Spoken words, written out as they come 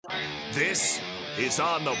This is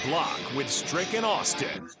On the Block with Strick and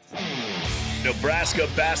Austin. Nebraska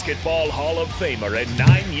Basketball Hall of Famer and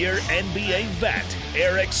 9-year NBA vet,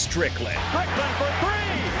 Eric Strickland. Strickland for three!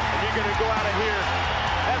 And you're going to go out of here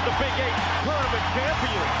as the Big 8 tournament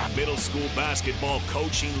champion. Middle school basketball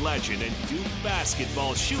coaching legend and Duke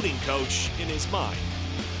basketball shooting coach in his mind,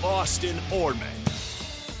 Austin Orman.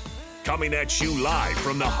 Coming at you live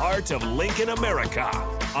from the heart of Lincoln, America.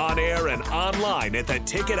 On air and online at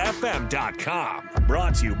theticketfm.com.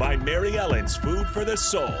 Brought to you by Mary Ellen's Food for the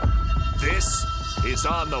Soul. This is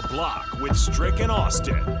On the Block with Strick and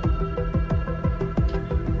Austin.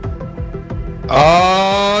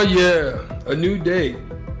 Oh, yeah. A new day.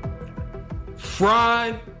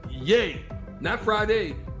 Friday. Not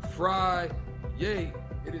Friday. Friday.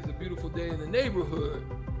 It is a beautiful day in the neighborhood.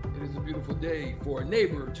 It is a beautiful day for a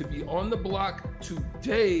neighbor to be on the block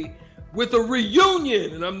today with a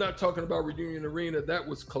reunion. And I'm not talking about Reunion Arena. That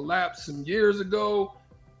was collapsed some years ago.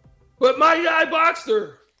 But my guy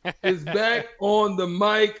Boxster is back on the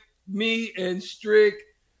mic. Me and Strick,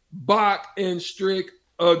 Bach and Strick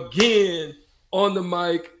again on the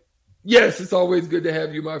mic. Yes, it's always good to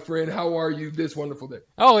have you, my friend. How are you this wonderful day?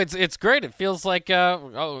 Oh, it's great. It feels like,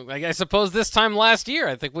 I suppose this time last year,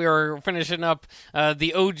 I think we were finishing up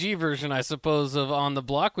the OG version, I suppose, of On the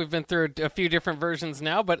Block. We've been through a few different versions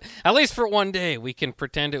now, but at least for one day, we can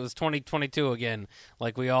pretend it was 2022 again,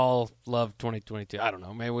 like we all loved 2022. I don't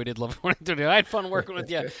know. Maybe we did love 2022. I had fun working with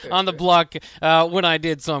you on the block when I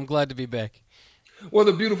did, so I'm glad to be back. Well,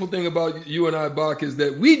 the beautiful thing about you and I, Bach, is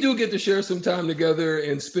that we do get to share some time together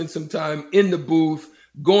and spend some time in the booth,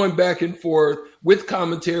 going back and forth with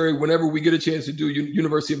commentary whenever we get a chance to do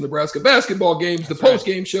University of Nebraska basketball games. The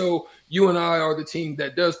post-game show, you and I are the team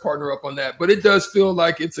that does partner up on that. But it does feel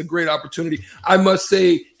like it's a great opportunity. I must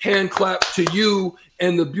say, hand clap to you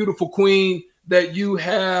and the beautiful queen that you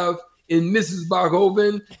have in Mrs.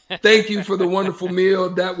 Bachhoven. Thank you for the wonderful meal.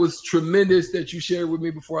 That was tremendous that you shared with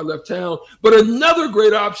me before I left town. But another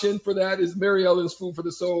great option for that is Mary Ellen's Food for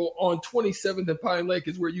the Soul on 27th and Pine Lake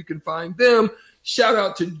is where you can find them. Shout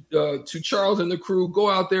out to Charles and the crew. Go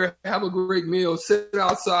out there, have a great meal, sit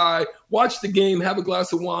outside, watch the game, have a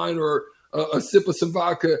glass of wine or a sip of some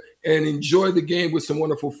vodka, and enjoy the game with some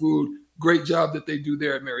wonderful food. Great job that they do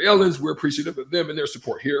there at Mary Ellen's. We're appreciative of them and their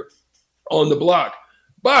support here on the block.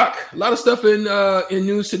 Bach, a lot of stuff in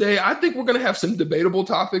news today. I think we're going to have some debatable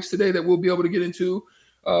topics today that we'll be able to get into.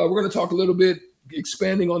 We're going to talk a little bit,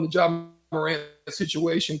 expanding on the Ja Morant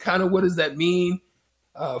situation. Kind of what does that mean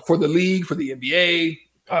for the league, for the NBA?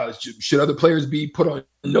 Should other players be put on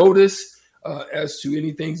notice as to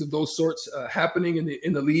any things of those sorts happening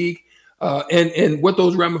in the league? And what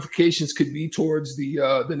those ramifications could be towards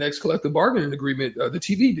the next collective bargaining agreement, the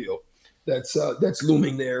TV deal that's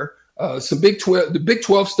looming there. Some the Big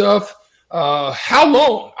 12 stuff. How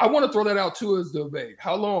long? I want to throw that out too as the debate.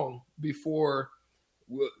 How long before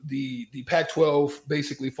the Pac-12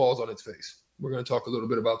 basically falls on its face? We're going to talk a little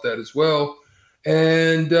bit about that as well.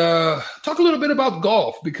 And talk a little bit about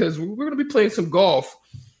golf because we're going to be playing some golf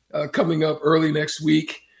coming up early next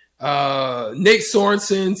week. Nate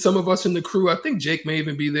Sorensen, some of us in the crew, I think Jake may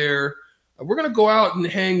even be there. We're going to go out and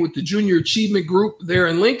hang with the Junior Achievement Group there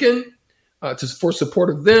in Lincoln. For support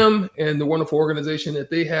of them and the wonderful organization that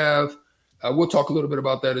they have. We'll talk a little bit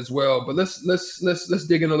about that as well. But let's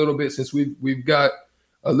dig in a little bit since we've got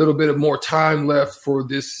a little bit of more time left for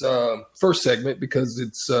this first segment because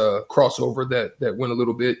it's crossover that went a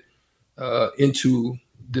little bit into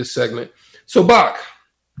this segment. So, Bach,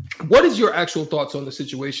 what is your actual thoughts on the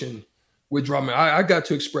situation with Drummond? I got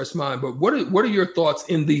to express mine, but what are your thoughts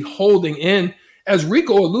in the holding? And as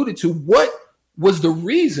Rico alluded to, what was the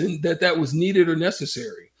reason that was needed or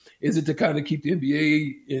necessary? Is it to kind of keep the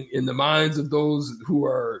NBA in the minds of those who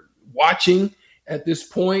are watching at this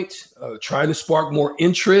point, trying to spark more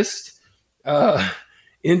interest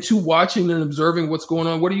into watching and observing what's going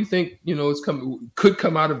on? What do you think, could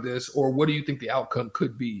come out of this, or what do you think the outcome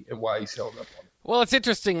could be and why he's held up on it? Well, it's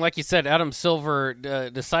interesting, like you said, Adam Silver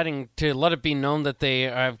deciding to let it be known that they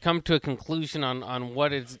have come to a conclusion on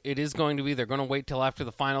what it is going to be. They're going to wait till after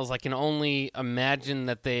the finals. I can only imagine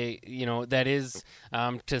that that is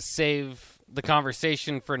to save the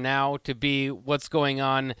conversation for now to be what's going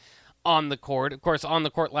on the court. Of course, on the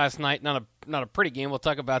court last night, not a not a pretty game. We'll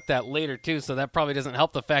talk about that later too. So that probably doesn't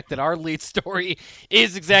help the fact that our lead story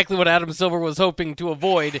is exactly what Adam Silver was hoping to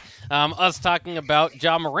avoid, us talking about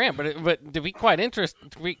Ja Morant. But to be quite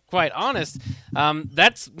honest,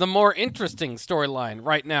 that's the more interesting storyline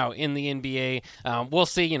right now in the NBA. We'll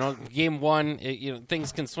see. Game one,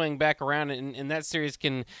 things can swing back around, and that series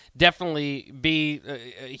can definitely be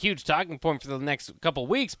a huge talking point for the next couple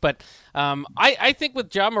weeks. But I think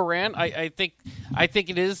with Ja Morant, I think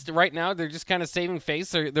it is right now. They're just kind of saving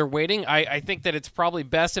face. They're waiting. I think that it's probably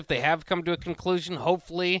best if they have come to a conclusion,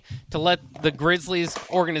 hopefully, to let the Grizzlies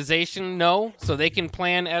organization know so they can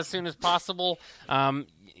plan as soon as possible.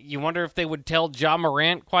 You wonder if they would tell Ja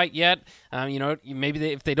Morant quite yet.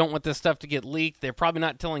 Maybe if they don't want this stuff to get leaked, they're probably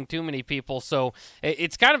not telling too many people. So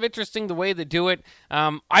it's kind of interesting the way they do it.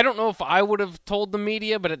 I don't know if I would have told the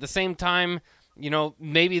media, but at the same time,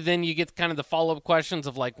 maybe then you get kind of the follow-up questions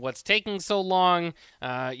of like, what's taking so long?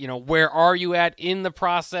 Where are you at in the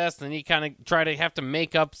process? Then you kind of try to have to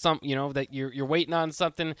make up some, that you're waiting on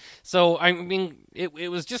something. So, I mean, it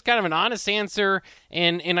was just kind of an honest answer.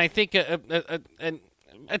 And I think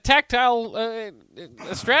a tactile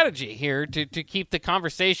strategy here to keep the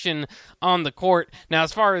conversation on the court. Now,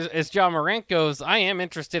 as far as Ja Morant goes, I am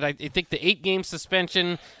interested. I think the 8-game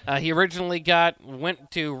suspension he originally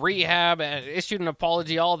went to rehab, issued an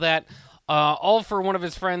apology, all that. All for one of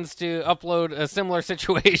his friends to upload a similar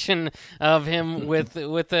situation of him with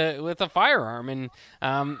a firearm,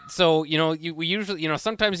 and so we usually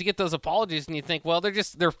sometimes you get those apologies and you think, well,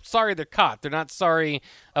 they're sorry they're caught, they're not sorry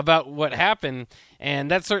about what happened, and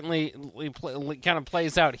that certainly kind of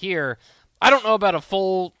plays out here. I don't know about a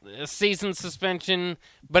full season suspension,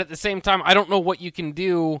 but at the same time, I don't know what you can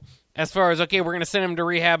do. As far as, okay, we're going to send him to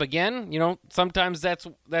rehab again, sometimes that's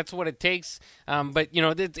what it takes. But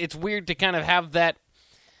it's weird to kind of have that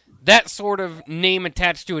sort of name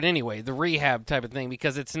attached to it anyway, the rehab type of thing,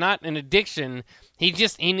 because it's not an addiction. He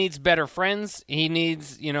needs better friends. He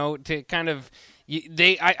needs, to kind of,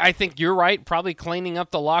 I think you're right, probably cleaning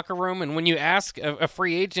up the locker room. And when you ask a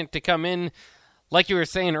free agent to come in, like you were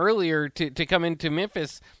saying earlier, to come into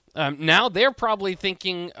Memphis, now they're probably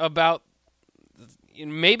thinking about,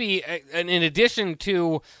 maybe in addition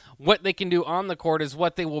to what they can do on the court is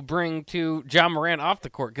what they will bring to Ja Morant off the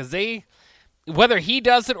court, because whether he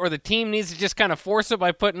does it or the team needs to just kind of force it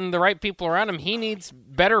by putting the right people around him, he needs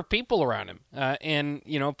better people around him, and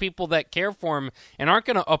people that care for him and aren't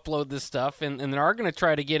going to upload this stuff and are going to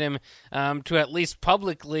try to get him to at least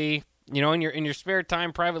publicly, in your spare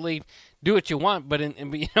time, privately do what you want, but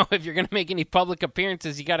if you're going to make any public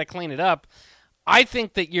appearances, you got to clean it up. I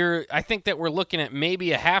think that we're looking at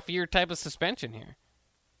maybe a half-year type of suspension here.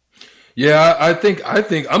 Yeah, I think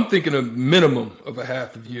I'm thinking a minimum of a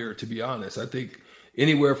half a year, to be honest. I think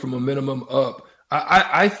anywhere from a minimum up.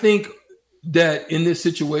 I think that in this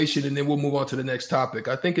situation, and then we'll move on to the next topic.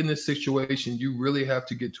 I think in this situation, you really have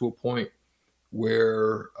to get to a point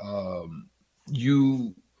where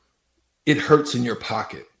it hurts in your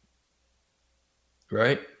pocket,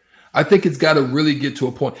 right? I think it's got to really get to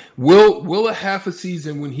a point. Will a half a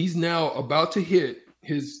season, when he's now about to hit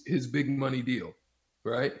his big money deal,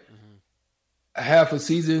 right? Mm-hmm. A half a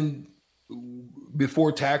season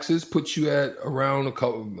before taxes puts you at around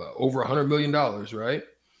over $100 million, right?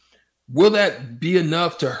 Will that be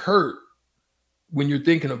enough to hurt when you're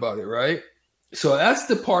thinking about it, right? So that's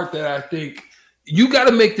the part that I think you got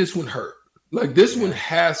to make this one hurt. Like this one.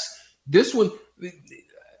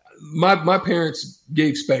 My parents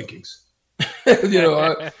gave spankings.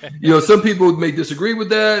 Some people may disagree with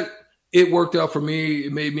that. It worked out for me.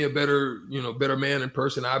 It made me a better man and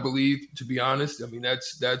person, I believe, to be honest. I mean,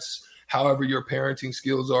 that's however your parenting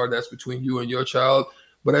skills are, that's between you and your child.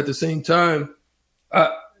 But at the same time,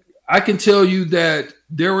 I can tell you that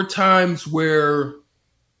there were times where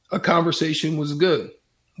a conversation was good,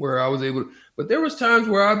 where I was able to, but there was times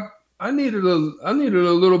where I needed a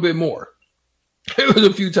little bit more. There was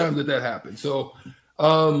a few times that happened. So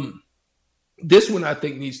this one I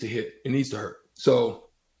think needs to hit. It needs to hurt. So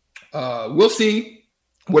we'll see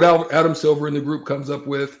what Adam Silver and the group comes up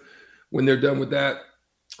with when they're done with that.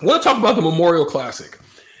 I want to talk about the Memorial Classic.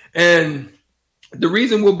 And the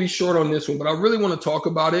reason we'll be short on this one, but I really want to talk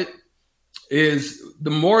about it, is the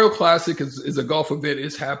Memorial Classic is a golf event.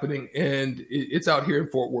 It's happening, and it's out here in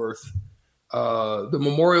Fort Worth. The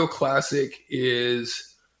Memorial Classic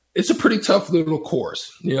it's a pretty tough little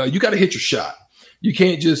course. You got to hit your shot. You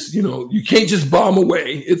can't just bomb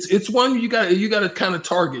away. It's one you got to kind of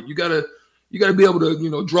target. You got to be able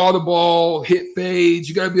to, draw the ball, hit fades.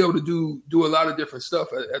 You got to be able to do a lot of different stuff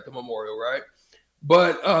at the Memorial, right?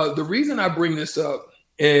 But the reason I bring this up,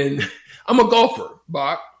 and I'm a golfer,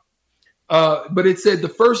 Bach. But it said the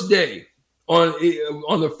first day, on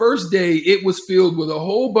the first day, it was filled with a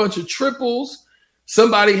whole bunch of triples.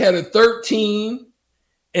 Somebody had a 13,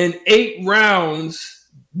 and 8 rounds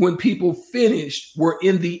when people finished were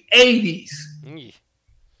in the 80s.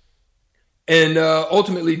 And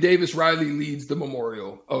ultimately, Davis Riley leads the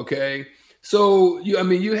memorial. Okay. So,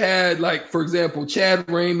 you had, like, for example, Chad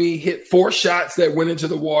Ramey hit 4 shots that went into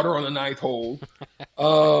the water on the 9th hole.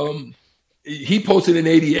 He posted an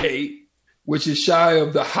 88, which is shy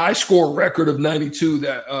of the high score record of 92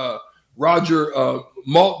 that Roger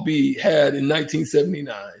Maltby had in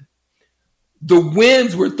 1979. The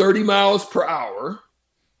winds were 30 miles per hour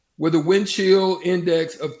with a wind chill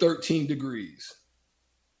index of 13 degrees.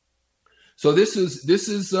 So this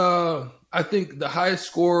is I think the highest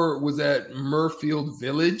score was at Murfield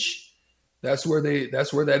Village. That's where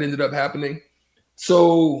that ended up happening.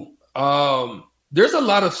 So there's a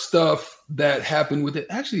lot of stuff that happened with it.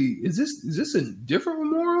 Actually, is this a different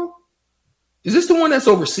memorial? Is this the one that's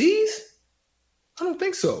overseas? I don't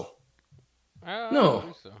think so.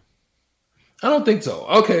 No. I don't think so.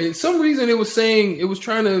 Okay, some reason it was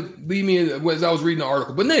trying to lead me in as I was reading the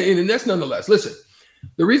article. But and that's nonetheless. Listen,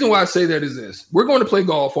 the reason why I say that is this. We're going to play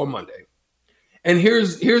golf on Monday. And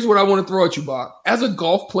here's what I want to throw at you, Bach. As a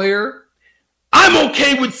golf player, I'm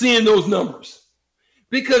okay with seeing those numbers.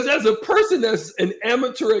 Because as a person that's an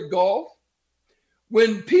amateur at golf,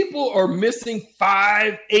 when people are missing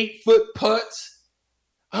 5, 8-foot putts,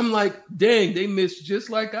 I'm like, dang, they miss just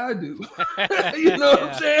like I do. You know what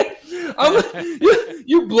I'm saying?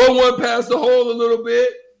 You blow one past the hole a little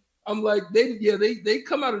bit. I'm like, they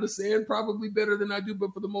come out of the sand probably better than I do,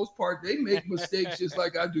 but for the most part, they make mistakes just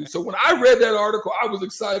like I do. So when I read that article, I was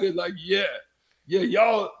excited, like, yeah,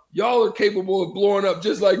 y'all are capable of blowing up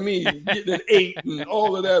just like me, getting an 8 and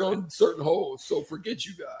all of that on certain holes. So forget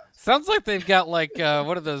you guys. Sounds like they've got like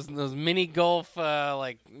what are those mini golf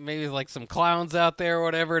like maybe like some clowns out there or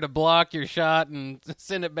whatever to block your shot and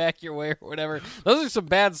send it back your way or whatever. Those are some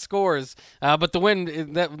bad scores, but the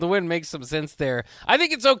wind makes some sense there. I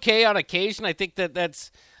think it's okay on occasion. I think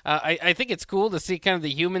that's. I think it's cool to see kind of the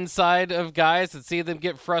human side of guys and see them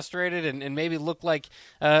get frustrated and maybe look like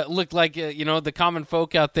the common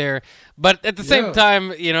folk out there. But at the same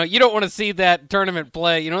time, you don't want to see that tournament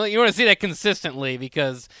play. You want to see that consistently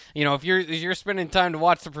because if you're spending time to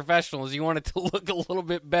watch the professionals, you want it to look a little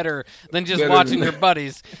bit better than just watching your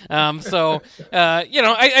buddies. I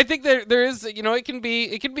think there is it can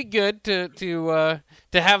be good to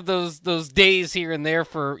have those days here and there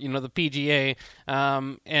for the PGA.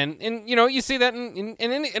 And you see that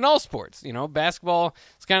in all sports. Basketball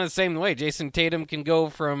is kind of the same way. Jason Tatum can go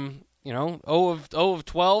from 0 of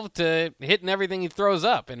 12 to hitting everything he throws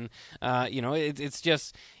up, and it's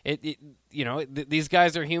just these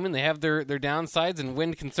guys are human. They have their downsides, and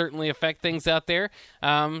wind can certainly affect things out there.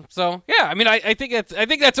 I think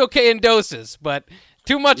that's okay in doses, but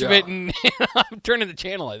too much of it, and I'm turning the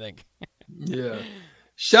channel. I think. Yeah.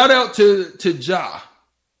 Shout out to Ja.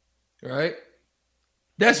 Right.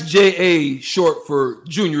 That's JA short for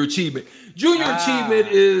junior achievement. Junior achievement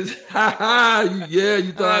is,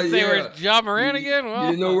 you thought, we're Ja Morant again?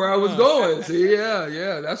 Well, you know where I was going. See,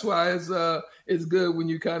 yeah. That's why it's good when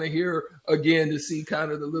you kind of hear again to see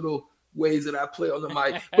kind of the little ways that I play on the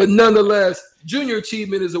mic. But nonetheless, junior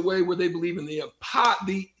achievement is a way where they believe in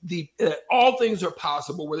all things are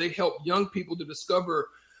possible, where they help young people to discover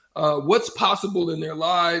what's possible in their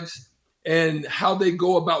lives and how they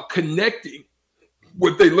go about connecting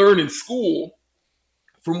what they learn in school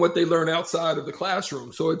from what they learn outside of the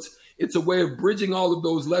classroom. So it's a way of bridging all of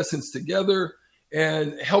those lessons together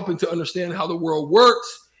and helping to understand how the world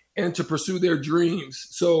works and to pursue their dreams.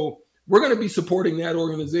 So we're going to be supporting that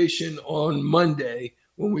organization on Monday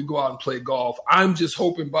when we go out and play golf. I'm just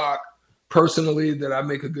hoping, Bach, personally, that I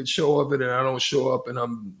make a good show of it and I don't show up and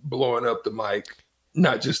I'm blowing up the mic,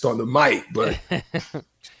 not just on the mic, but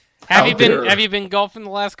Have you been golfing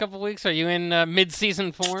the last couple of weeks? Are you in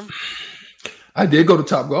mid-season form? I did go to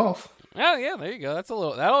Top Golf. Oh yeah, there you go. That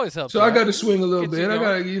always helps. So I got to swing a little bit. I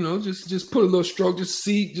got to just put a little stroke, just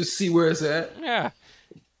see where it's at. Yeah.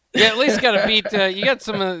 At least got to beat. You got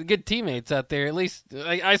some good teammates out there. At least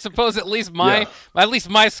I suppose at least my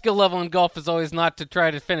skill level in golf is always not to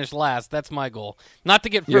try to finish last. That's my goal. Not to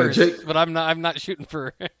get first, but I'm not shooting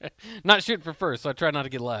for first. So I try not to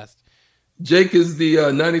get last. Jake is the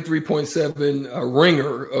 93.7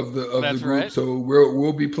 ringer of the group, right. So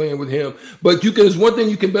we'll be playing with him. But there's one thing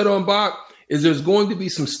you can bet on, Bach, is there's going to be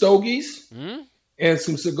some stogies and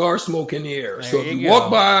some cigar smoke in the air. There so if you walk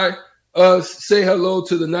by us, say hello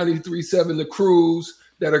to the 93.7, the crews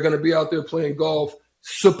that are going to be out there playing golf,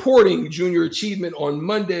 supporting junior achievement on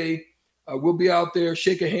Monday We'll be out there,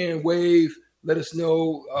 shake a hand, wave, let us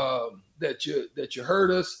know that you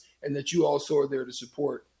heard us and that you also are there to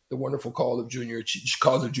support the wonderful cause of junior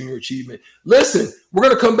achievement. Listen, we're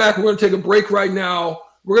going to come back. We're going to take a break right now.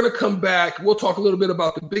 We're going to come back. We'll talk a little bit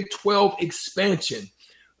about the Big 12 expansion.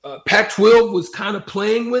 Pac-12 was kind of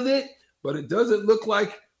playing with it, but it doesn't look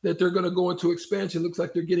like that they're going to go into expansion. It looks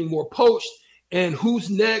like they're getting more poached. And who's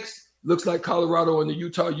next? Looks like Colorado and the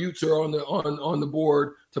Utah Utes are on the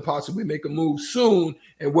board to possibly make a move soon.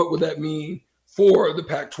 And what would that mean for the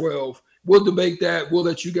Pac-12? We'll debate that. We'll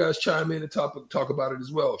let you guys chime in and talk about it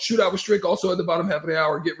as well. Shootout with Strick also at the bottom half of the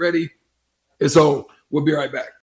hour. Get ready. It's on. We'll be right back.